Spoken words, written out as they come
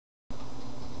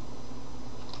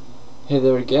Hey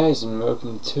there guys, and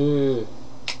welcome to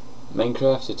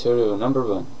Minecraft tutorial number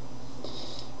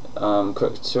 1.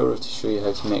 Quick tutorial to show you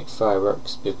how to make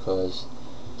fireworks, because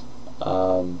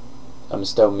I'm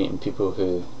still meeting people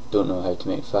who don't know how to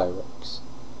make fireworks.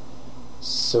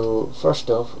 So first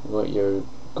off, what you're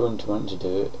going to want to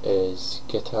do is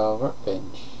get a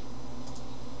workbench.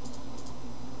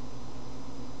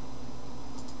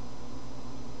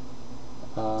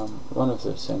 One of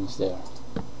those things there.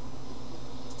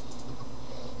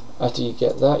 After you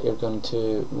get that, you're going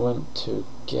to want to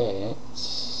get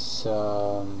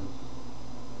some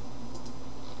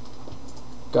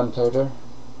gunpowder,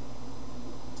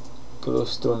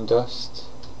 glowstone dust,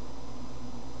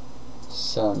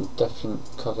 some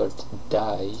different coloured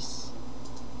dyes.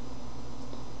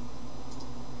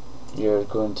 You're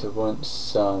going to want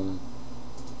some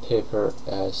paper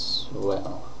as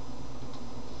well.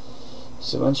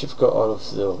 So once you've got all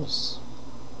of those,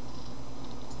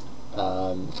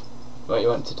 what you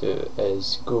want to do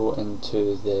is go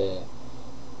into the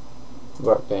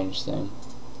workbench thing,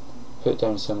 put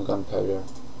down some gunpowder,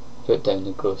 put down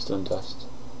the glowstone dust,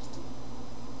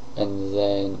 and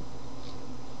then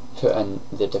put in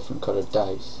the different coloured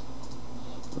dyes.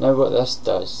 Now what this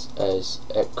does is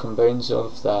it combines all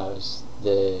of those,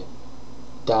 the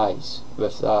dyes,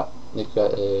 with that,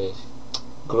 the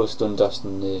glowstone dust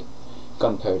and the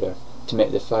gunpowder, to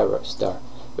make the firework star,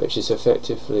 which is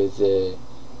effectively the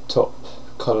top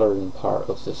colouring part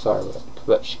of the firework,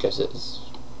 which gives it its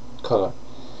colour.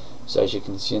 So as you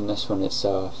can see in this one, it's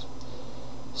a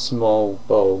small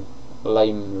ball,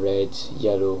 lime red,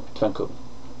 yellow twinkle.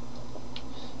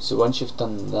 So once you've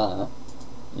done that,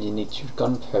 you need your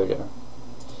gunpowder.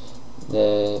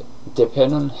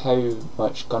 Depending on how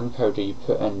much gunpowder you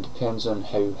put in depends on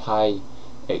how high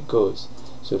it goes.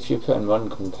 So if you put in 1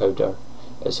 gunpowder,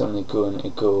 it's only going to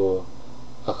go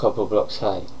a couple blocks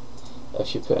high.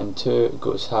 If you put in 2, it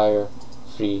goes higher,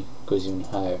 3 goes even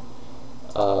higher.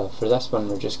 For this one,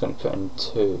 we're just going to put in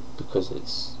 2 because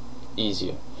it's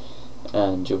easier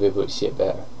and you'll be able to see it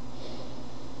better.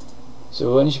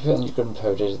 So once you put in your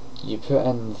gunpowder, you put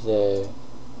in the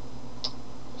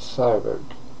firework,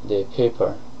 the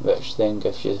paper, which then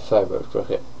gives you the firework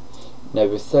rocket. Now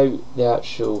without the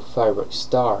actual firework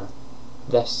star,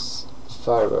 this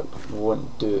firework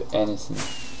won't do anything.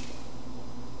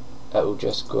 It will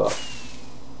just go up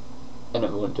and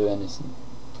it won't do anything.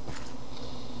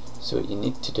 So what you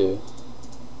need to do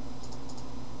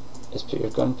is put your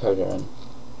gunpowder in,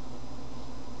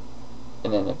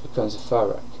 and then it becomes a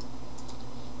firework.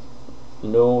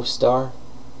 No star,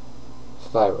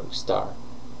 firework star.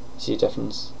 See the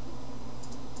difference?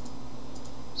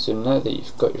 So now that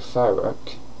you've got your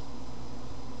firework,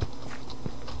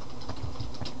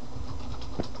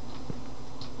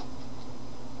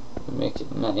 make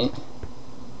it night,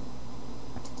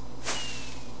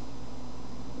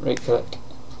 right click,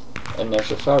 and there's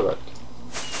your firework.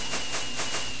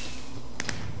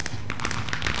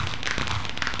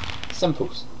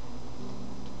 Simples.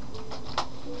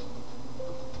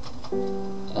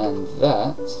 And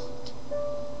that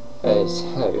is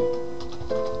how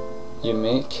you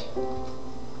make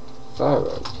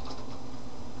firework.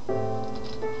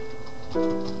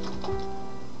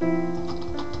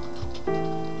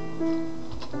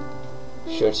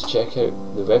 Be sure to check out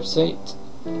the website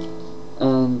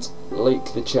and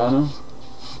like the channel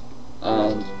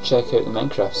and check out the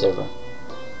Minecraft server.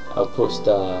 I'll post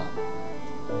a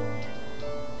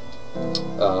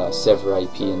server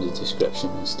IP in the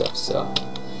description and stuff, so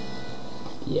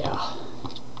yeah,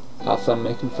 have fun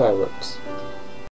making fireworks.